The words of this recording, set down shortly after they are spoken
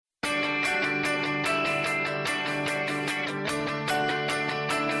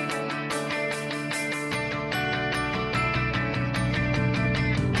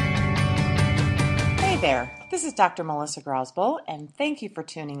there, this is Dr. Melissa Grosboll, and thank you for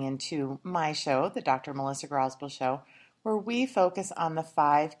tuning in to my show, the Dr. Melissa Grosboll Show, where we focus on the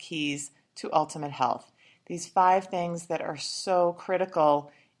 5 keys to ultimate health. These 5 things that are so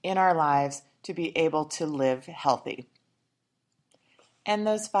critical in our lives to be able to live healthy. And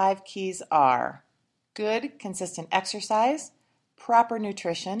those 5 keys are good, consistent exercise, proper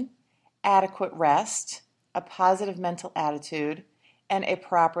nutrition, adequate rest, a positive mental attitude, and a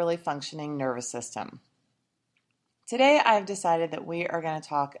properly functioning nervous system. Today I've decided that we are going to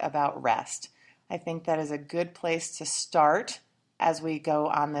talk about rest. I think that is a good place to start as we go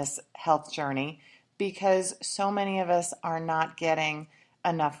on this health journey because so many of us are not getting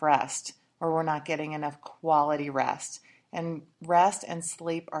enough rest or we're not getting enough quality rest. And rest and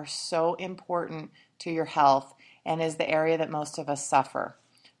sleep are so important to your health and is the area that most of us suffer.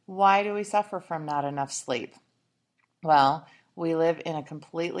 Why do we suffer from not enough sleep? Well, we live in a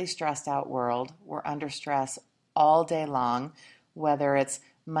completely stressed out world. We're under stress all day long, whether it's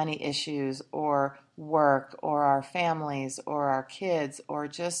money issues or work or our families or our kids or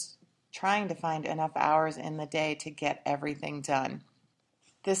just trying to find enough hours in the day to get everything done.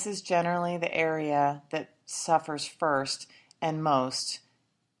 This is generally the area that suffers first and most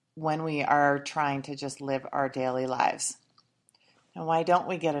when we are trying to just live our daily lives. And why don't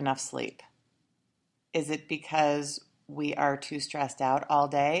we get enough sleep? Is it because we are too stressed out all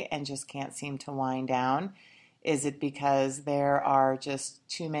day and just can't seem to wind down? Is it because there are just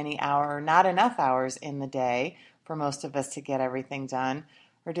too many hours, not enough hours in the day for most of us to get everything done?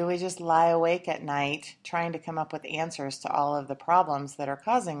 Or do we just lie awake at night trying to come up with answers to all of the problems that are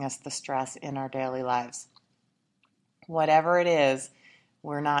causing us the stress in our daily lives? Whatever it is,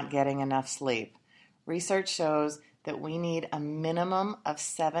 we're not getting enough sleep. Research shows that we need a minimum of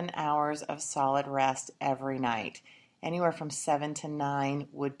 7 hours of solid rest every night. Anywhere from 7 to 9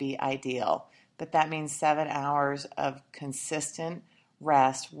 would be ideal. But that means 7 hours of consistent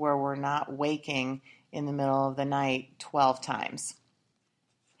rest where we're not waking in the middle of the night 12 times.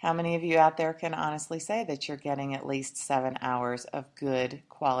 How many of you out there can honestly say that you're getting at least 7 hours of good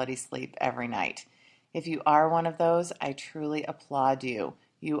quality sleep every night? If you are one of those, I truly applaud you.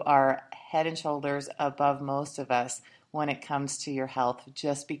 You are head and shoulders above most of us when it comes to your health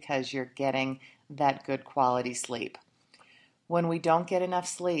just because you're getting that good quality sleep. When we don't get enough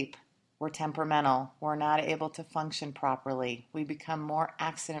sleep, we're temperamental, we're not able to function properly, we become more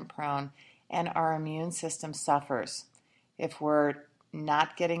accident prone, and our immune system suffers. If we're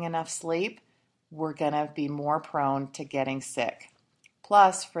not getting enough sleep, we're going to be more prone to getting sick.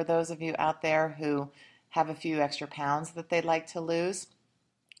 Plus, for those of you out there who have a few extra pounds that they'd like to lose,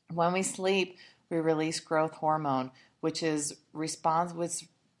 when we sleep, we release growth hormone, which is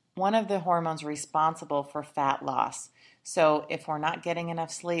one of the hormones responsible for fat loss. So if we're not getting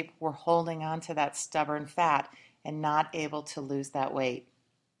enough sleep, we're holding on to that stubborn fat and not able to lose that weight.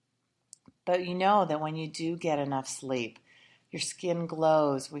 But you know that when you do get enough sleep, your skin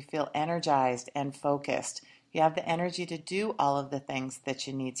glows, we feel energized and focused. You have the energy to do all of the things that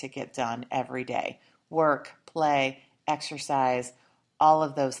you need to get done every day. Work, play, exercise, all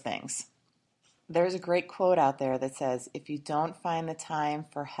of those things. There's a great quote out there that says, if you don't find the time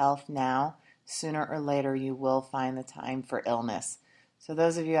for health now, sooner or later you will find the time for illness. So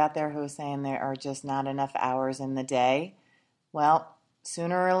those of you out there who are saying there are just not enough hours in the day, well,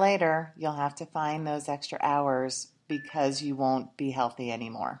 sooner or later you'll have to find those extra hours because you won't be healthy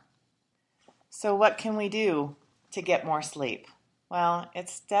anymore. So what can we do to get more sleep? Well,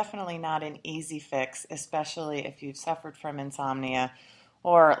 it's definitely not an easy fix, especially if you've suffered from insomnia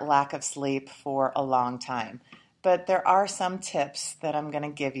or lack of sleep for a long time. But there are some tips that I'm going to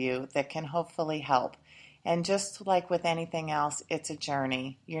give you that can hopefully help. And just like with anything else, it's a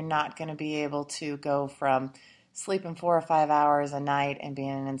journey. You're not going to be able to go from sleeping 4 or 5 hours a night and being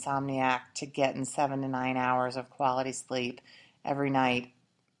an insomniac to getting 7 to 9 hours of quality sleep every night,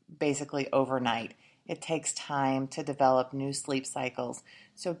 basically overnight. It takes time to develop new sleep cycles.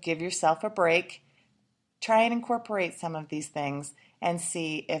 So give yourself a break. Try and incorporate some of these things and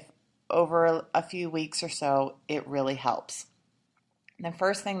see if over a few weeks or so it really helps. The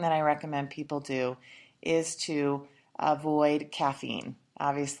first thing that I recommend people do is to avoid caffeine.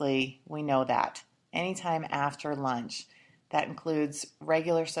 Obviously, we know that. Anytime after lunch. That includes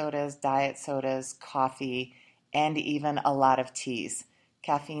regular sodas, diet sodas, coffee, and even a lot of teas.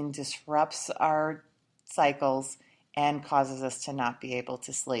 Caffeine disrupts our cycles and causes us to not be able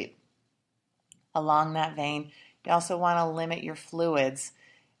to sleep. Along that vein, you also want to limit your fluids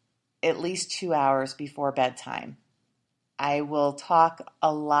at least 2 hours before bedtime. I will talk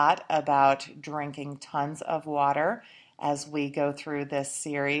a lot about drinking tons of water as we go through this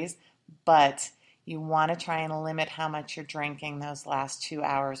series, but you want to try and limit how much you're drinking those last 2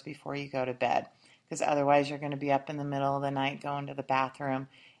 hours before you go to bed, because otherwise you're going to be up in the middle of the night going to the bathroom,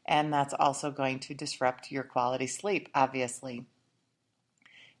 and that's also going to disrupt your quality sleep, obviously.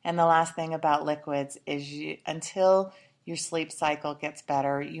 And the last thing about liquids is until your sleep cycle gets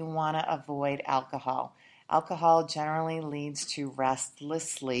better, you want to avoid alcohol. Alcohol generally leads to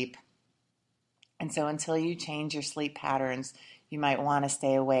restless sleep. And so until you change your sleep patterns, you might want to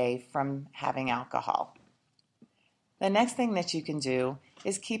stay away from having alcohol. The next thing that you can do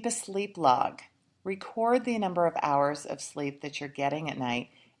is keep a sleep log. Record the number of hours of sleep that you're getting at night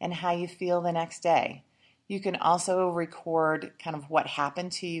and how you feel the next day. You can also record kind of what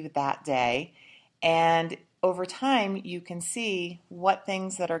happened to you that day, and over time you can see what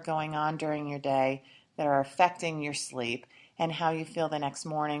things that are going on during your day that are affecting your sleep and how you feel the next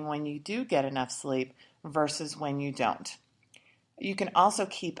morning when you do get enough sleep versus when you don't. You can also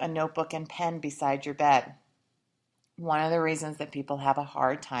keep a notebook and pen beside your bed. One of the reasons that people have a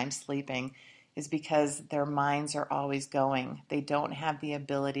hard time sleeping is because their minds are always going. They don't have the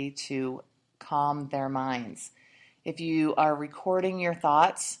ability to calm their minds. If you are recording your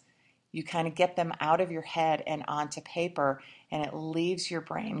thoughts, you kind of get them out of your head and onto paper, and it leaves your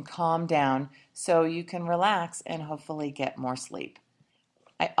brain calm down so you can relax and hopefully get more sleep.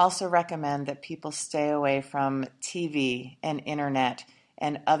 I also recommend that people stay away from TV and internet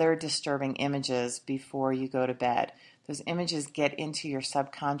and other disturbing images before you go to bed. Those images get into your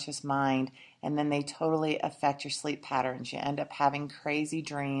subconscious mind, and then they totally affect your sleep patterns. You end up having crazy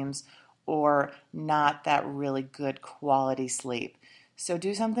dreams or not that really good quality sleep. So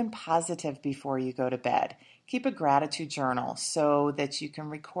do something positive before you go to bed. Keep a gratitude journal so that you can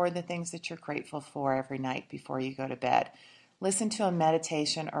record the things that you're grateful for every night before you go to bed. Listen to a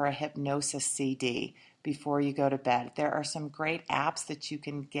meditation or a hypnosis CD before you go to bed. There are some great apps that you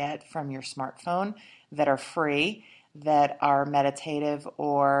can get from your smartphone that are free, that are meditative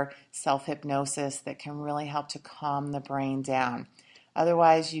or self-hypnosis that can really help to calm the brain down.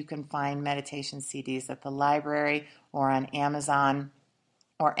 Otherwise, you can find meditation CDs at the library or on Amazon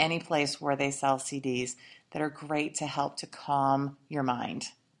or any place where they sell CDs that are great to help to calm your mind.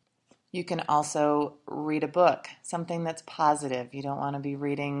 You can also read a book, something that's positive. You don't want to be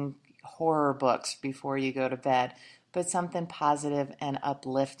reading horror books before you go to bed, but something positive and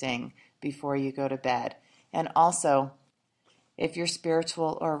uplifting before you go to bed. And also, if you're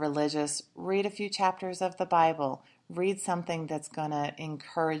spiritual or religious, read a few chapters of the Bible. Read something that's going to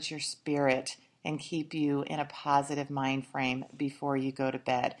encourage your spirit and keep you in a positive mind frame before you go to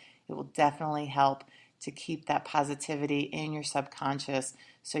bed. It will definitely help to keep that positivity in your subconscious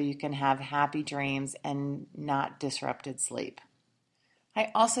so you can have happy dreams and not disrupted sleep.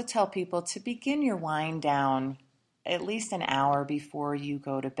 I also tell people to begin your wind down at least an hour before you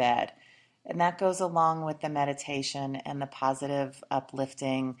go to bed. And that goes along with the meditation and the positive,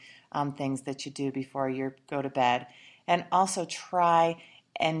 uplifting things that you do before you go to bed. And also try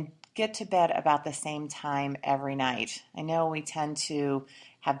and get to bed about the same time every night. I know we tend to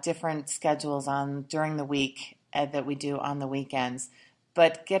have different schedules on during the week that we do on the weekends,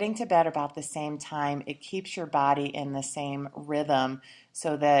 but getting to bed about the same time, it keeps your body in the same rhythm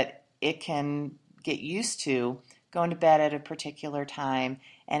so that it can get used to going to bed at a particular time,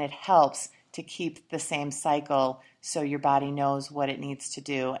 and it helps to keep the same cycle so your body knows what it needs to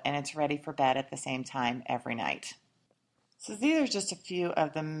do and it's ready for bed at the same time every night. So these are just a few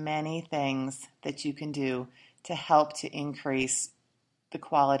of the many things that you can do to help to increase the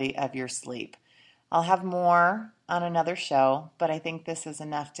quality of your sleep. I'll have more on another show, but I think this is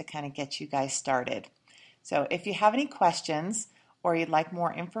enough to kind of get you guys started. So if you have any questions or you'd like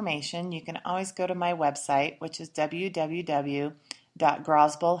more information, you can always go to my website, which is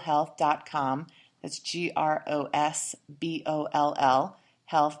www.grosbollhealth.com. That's GROSBOLL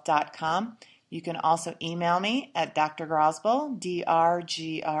health.com. You can also email me at Dr. Grosboll,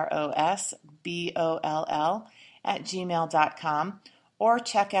 DRGROSBOLL @gmail.com, or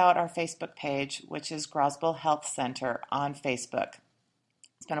check out our Facebook page, which is Grosboll Health Center on Facebook.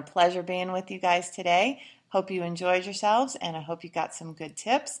 It's been a pleasure being with you guys today. Hope you enjoyed yourselves, and I hope you got some good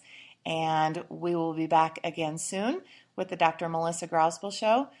tips. And we will be back again soon with the Dr. Melissa Grosboll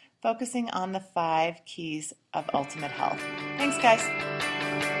Show, focusing on the 5 keys of ultimate health. Thanks, guys.